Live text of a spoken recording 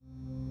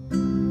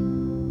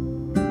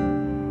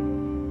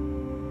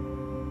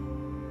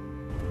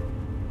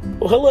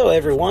Well, hello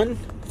everyone.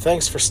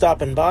 Thanks for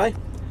stopping by.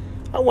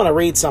 I want to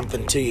read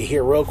something to you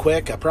here real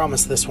quick. I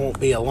promise this won't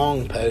be a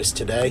long post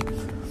today.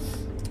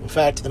 In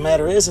fact, the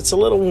matter is, it's a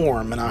little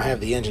warm and I have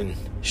the engine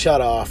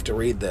shut off to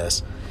read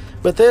this.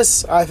 But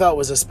this, I thought,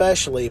 was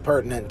especially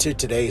pertinent to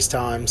today's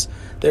times.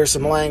 There's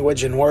some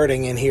language and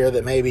wording in here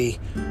that maybe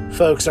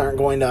folks aren't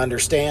going to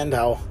understand.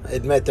 I'll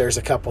admit there's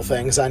a couple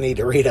things I need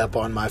to read up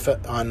on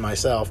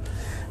myself.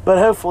 But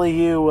hopefully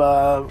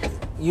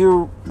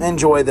you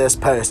enjoy this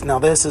post. Now,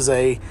 this is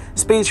a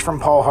speech from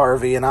Paul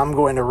Harvey, and I'm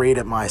going to read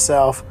it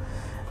myself.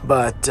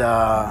 But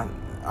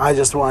I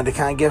just wanted to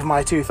kind of give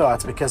my two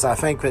thoughts, because I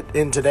think that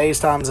in today's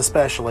times,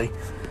 especially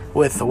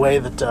with the way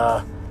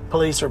that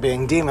police are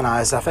being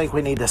demonized, I think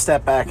we need to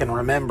step back and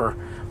remember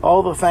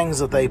all the things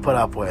that they put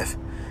up with.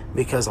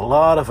 Because a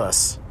lot of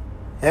us,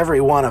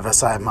 every one of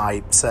us, I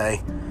might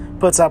say,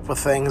 puts up with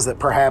things that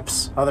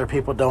perhaps other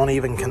people don't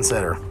even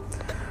consider.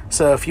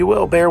 So if you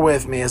will, bear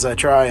with me as I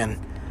try and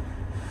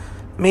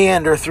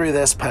meander through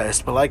this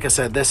post. But like I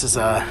said, this is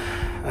a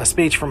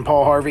speech from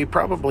Paul Harvey,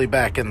 probably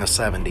back in the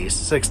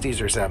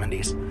 60s or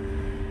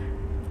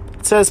 70s.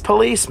 It says,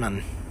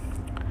 policeman.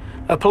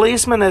 A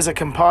policeman is a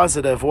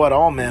composite of what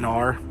all men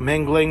are,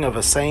 mingling of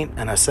a saint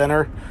and a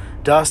sinner,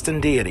 dust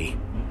and deity.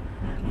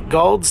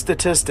 Gold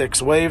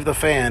statistics wave the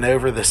fan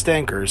over the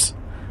stinkers,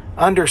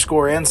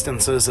 underscore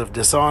instances of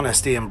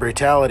dishonesty and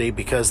brutality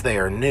because they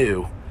are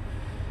new.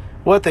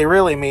 What they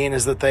really mean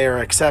is that they are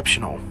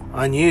exceptional,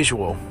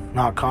 unusual,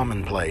 not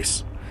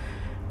commonplace.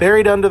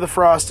 Buried under the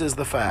frost is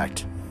the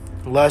fact.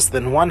 Less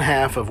than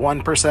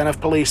 0.5%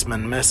 of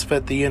policemen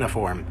misfit the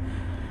uniform.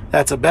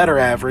 That's a better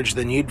average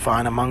than you'd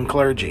find among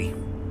clergy.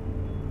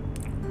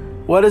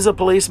 What is a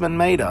policeman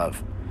made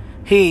of?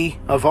 He,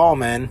 of all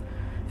men,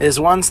 is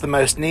once the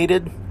most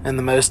needed and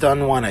the most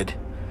unwanted.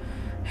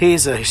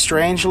 He's a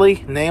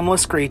strangely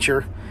nameless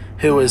creature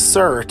who is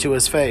sir to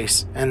his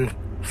face and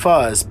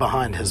fuzz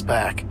behind his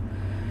back.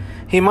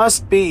 He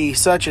must be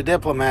such a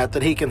diplomat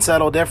that he can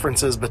settle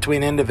differences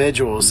between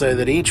individuals so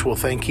that each will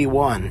think he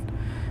won.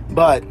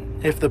 But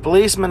if the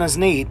policeman is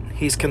neat,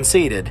 he's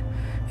conceited.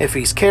 If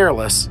he's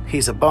careless,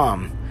 he's a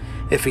bum.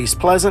 If he's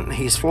pleasant,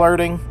 he's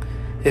flirting.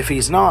 If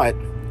he's not,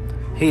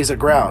 he's a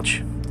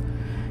grouch.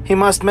 He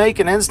must make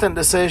an instant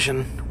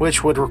decision,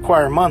 which would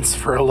require months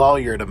for a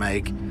lawyer to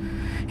make.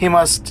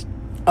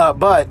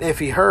 But if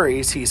he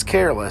hurries, he's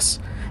careless.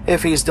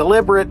 If he's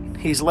deliberate,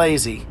 he's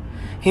lazy.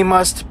 He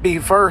must be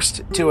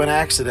first to an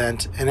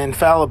accident and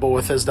infallible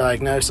with his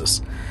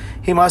diagnosis.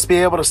 He must be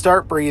able to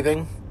start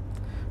breathing,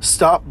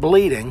 stop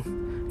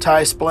bleeding,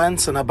 tie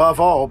splints, and above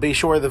all, be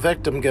sure the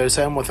victim goes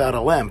home without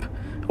a limp,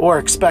 or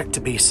expect to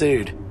be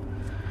sued.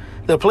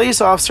 The police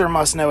officer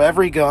must know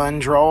every gun,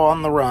 draw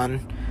on the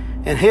run,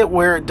 and hit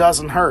where it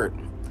doesn't hurt.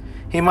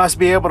 He must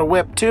be able to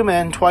whip two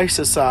men twice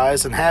his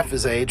size and half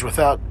his age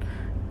without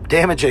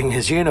damaging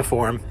his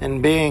uniform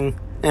and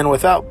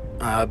without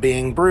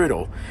being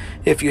brutal.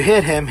 If you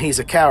hit him, he's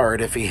a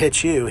coward. If he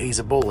hits you, he's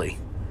a bully.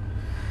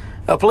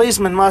 A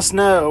policeman must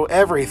know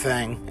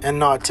everything and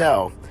not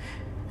tell.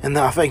 And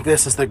I think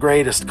this is the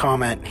greatest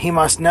comment. He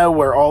must know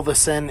where all the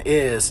sin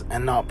is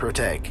and not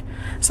partake.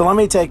 So let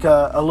me take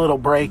a little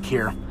break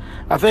here.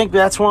 I think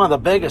that's one of the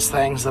biggest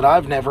things that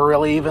I've never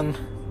really even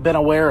been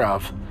aware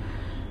of.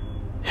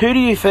 Who do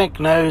you think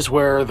knows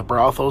where the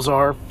brothels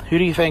are? Who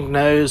do you think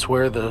knows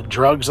where the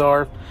drugs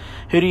are?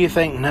 Who do you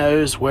think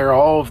knows where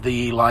all of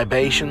the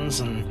libations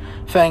and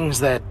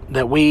things that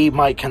we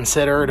might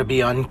consider to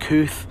be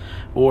uncouth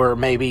or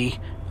maybe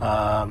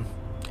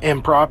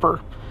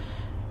improper?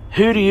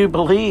 Who do you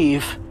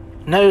believe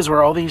knows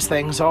where all these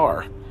things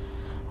are?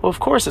 Well, of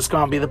course it's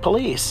going to be the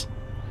police.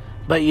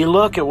 But you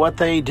look at what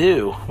they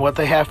do, what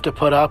they have to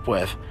put up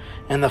with,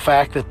 and the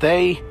fact that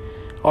they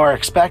are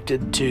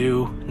expected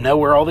to know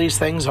where all these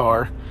things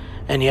are,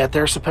 and yet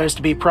they're supposed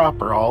to be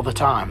proper all the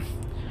time.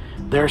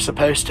 They're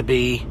supposed to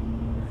be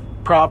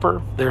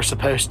proper. They're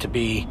supposed to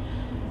be,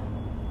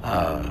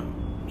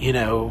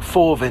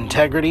 full of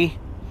integrity.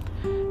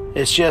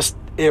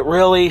 It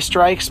really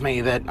strikes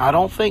me that I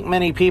don't think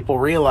many people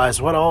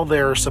realize what all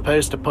they're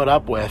supposed to put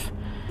up with,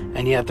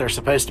 and yet they're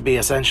supposed to be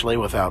essentially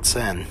without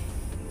sin.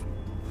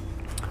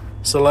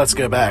 So let's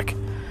go back.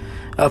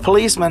 A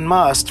policeman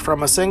must,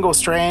 from a single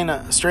strand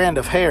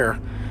of hair,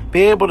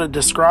 be able to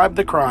describe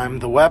the crime,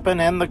 the weapon,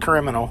 and the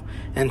criminal,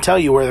 and tell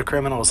you where the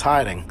criminal is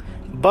hiding.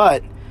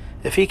 But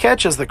if he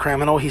catches the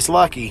criminal, he's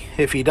lucky.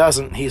 If he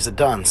doesn't, he's a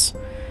dunce.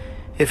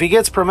 If he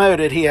gets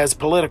promoted, he has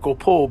political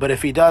pull, but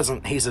if he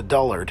doesn't, he's a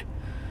dullard.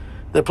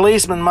 The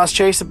policeman must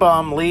chase a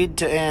bum, lead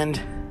to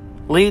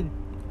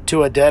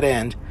a dead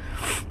end,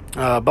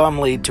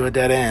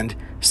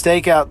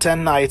 stake out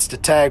 10 nights to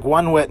tag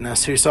one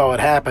witness who saw it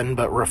happen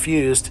but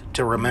refused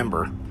to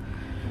remember.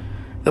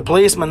 The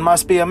policeman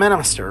must be a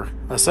minister,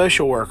 a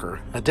social worker,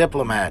 a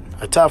diplomat,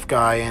 a tough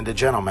guy, and a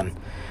gentleman.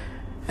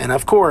 And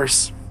of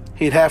course,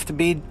 he'd have to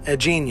be a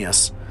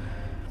genius,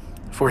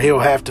 for he'll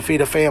have to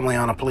feed a family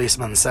on a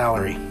policeman's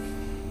salary.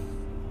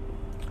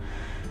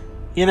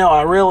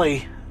 I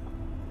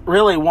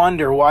really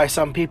wonder why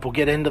some people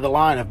get into the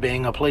line of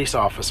being a police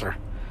officer.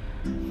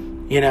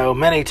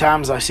 Many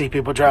times I see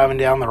people driving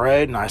down the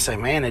road and I say,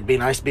 man, it'd be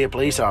nice to be a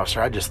police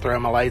officer. I'd just throw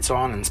my lights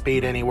on and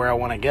speed anywhere I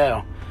want to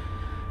go.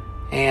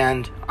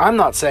 And I'm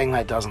not saying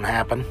that doesn't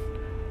happen.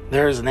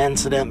 There's an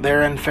incident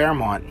there in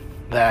Fairmont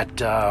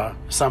that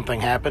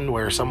something happened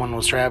where someone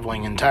was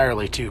traveling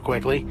entirely too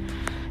quickly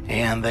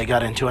and they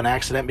got into an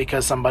accident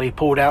because somebody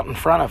pulled out in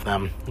front of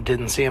them,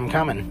 didn't see them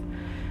coming.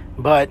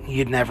 But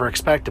you'd never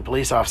expect a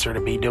police officer to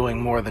be doing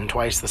more than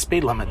twice the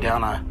speed limit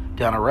down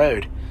a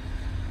road.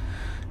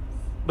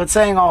 But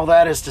saying all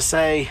that is to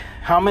say,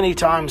 how many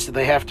times do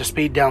they have to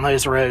speed down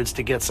those roads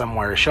to get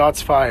somewhere?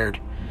 Shots fired.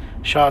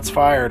 Shots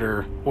fired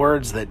are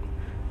words that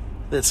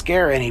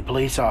scare any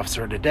police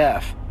officer to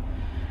death.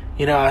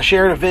 I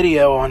shared a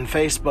video on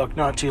Facebook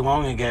not too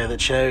long ago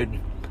that showed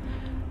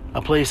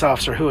a police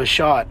officer who was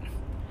shot.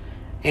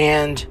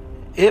 And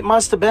it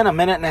must have been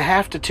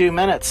 1.5 to 2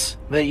 minutes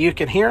that you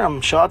can hear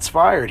him, shots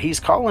fired. He's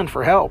calling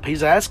for help.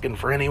 He's asking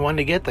for anyone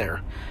to get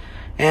there.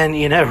 And,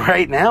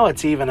 right now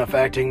it's even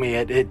affecting me.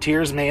 It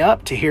tears me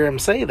up to hear him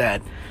say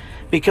that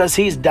because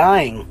he's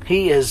dying.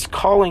 He is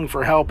calling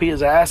for help. He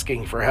is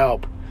asking for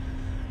help.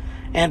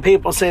 And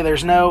people say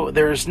there's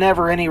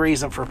never any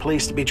reason for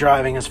police to be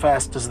driving as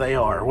fast as they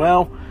are.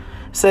 Well,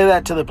 say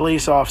that to the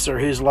police officer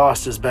who's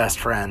lost his best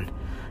friend.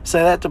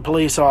 Say that to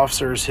police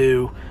officers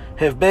who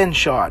have been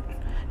shot,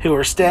 who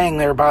are staying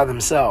there by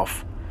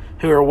themselves,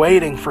 who are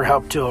waiting for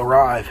help to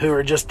arrive, who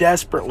are just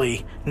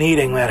desperately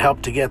needing that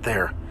help to get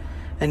there.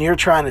 And you're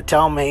trying to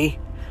tell me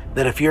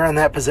that if you're in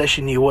that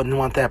position, you wouldn't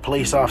want that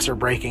police officer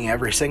breaking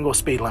every single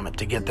speed limit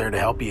to get there to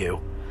help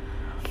you.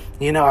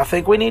 I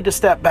think we need to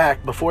step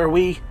back before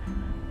we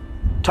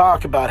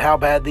talk about how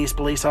bad these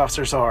police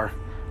officers are.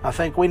 I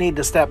think we need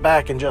to step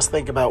back and just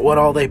think about what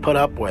all they put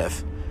up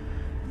with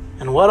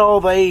and what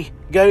all they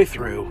go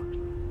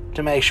through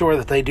to make sure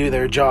that they do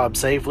their job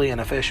safely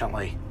and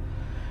efficiently.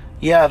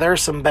 Yeah,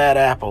 there's some bad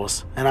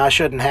apples, and I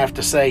shouldn't have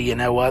to say,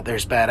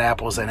 there's bad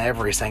apples in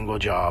every single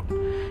job.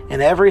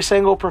 In every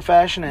single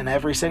profession, in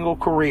every single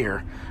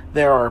career,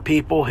 there are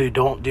people who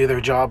don't do their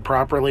job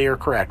properly or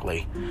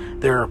correctly.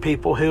 There are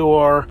people who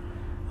are,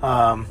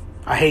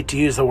 I hate to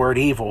use the word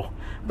evil,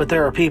 but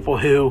there are people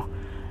who,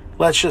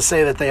 let's just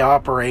say that they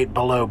operate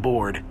below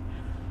board.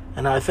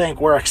 And I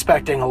think we're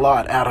expecting a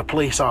lot out of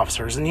police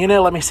officers. And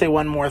let me say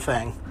one more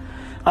thing.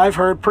 I've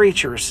heard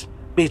preachers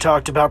be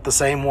talked about the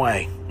same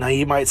way. Now,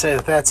 you might say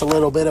that that's a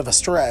little bit of a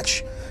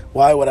stretch.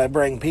 Why would I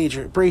bring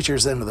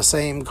preachers into the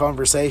same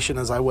conversation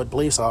as I would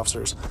police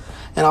officers?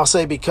 And I'll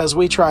say because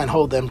we try and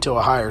hold them to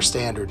a higher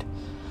standard.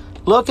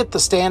 Look at the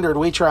standard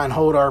we try and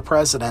hold our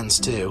presidents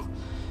to.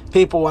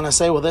 People want to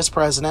say, well, this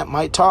president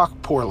might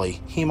talk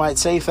poorly. He might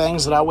say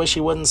things that I wish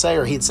he wouldn't say,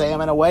 or he'd say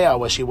them in a way I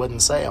wish he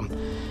wouldn't say them.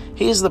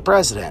 He's the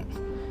president.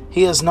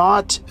 He is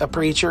not a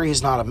preacher.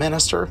 He's not a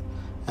minister.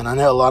 And I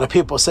know a lot of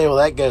people say, well,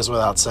 that goes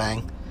without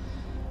saying.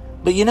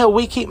 But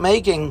we keep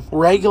making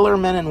regular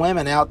men and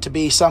women out to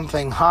be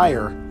something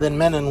higher than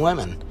men and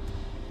women.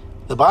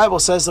 The Bible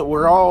says that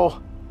we're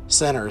all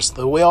sinners,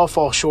 that we all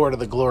fall short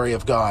of the glory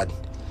of God.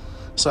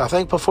 So I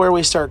think before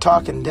we start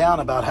talking down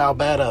about how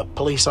bad a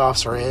police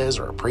officer is,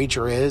 or a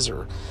preacher is,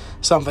 or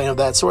something of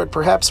that sort,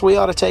 perhaps we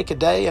ought to take a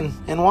day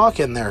and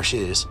walk in their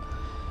shoes.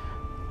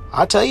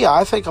 I tell you,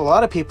 I think a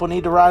lot of people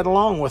need to ride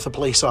along with a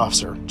police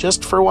officer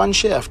just for one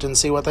shift and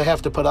see what they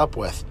have to put up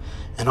with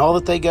and all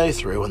that they go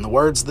through and the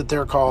words that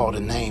they're called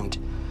and named.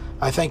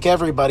 I think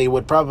everybody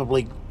would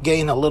probably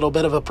gain a little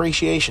bit of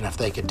appreciation if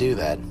they could do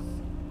that.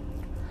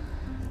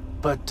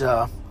 But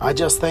I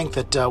just think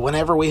that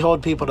whenever we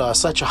hold people to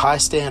such a high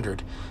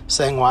standard,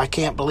 saying, well, I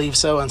can't believe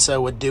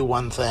so-and-so would do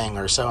one thing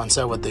or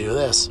so-and-so would do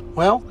this,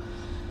 well,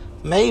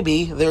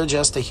 maybe they're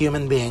just a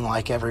human being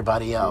like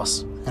everybody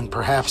else, and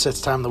perhaps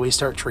it's time that we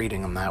start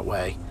treating them that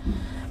way.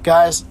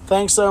 Guys,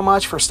 thanks so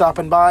much for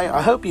stopping by.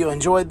 I hope you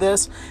enjoyed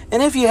this,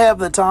 and if you have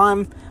the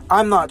time,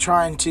 I'm not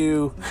trying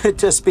to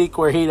speak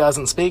where he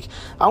doesn't speak.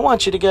 I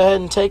want you to go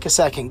ahead and take a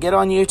second, get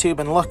on YouTube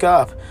and look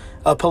up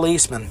A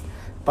Policeman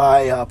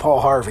by Paul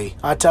Harvey.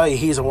 I tell you,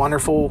 he was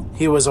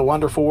a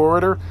wonderful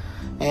orator,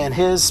 and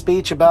his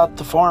speech about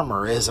the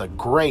farmer is a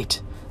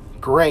great,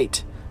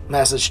 great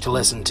message to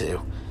listen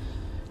to.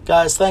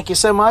 Guys, thank you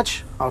so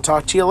much. I'll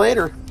talk to you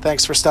later.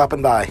 Thanks for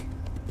stopping by.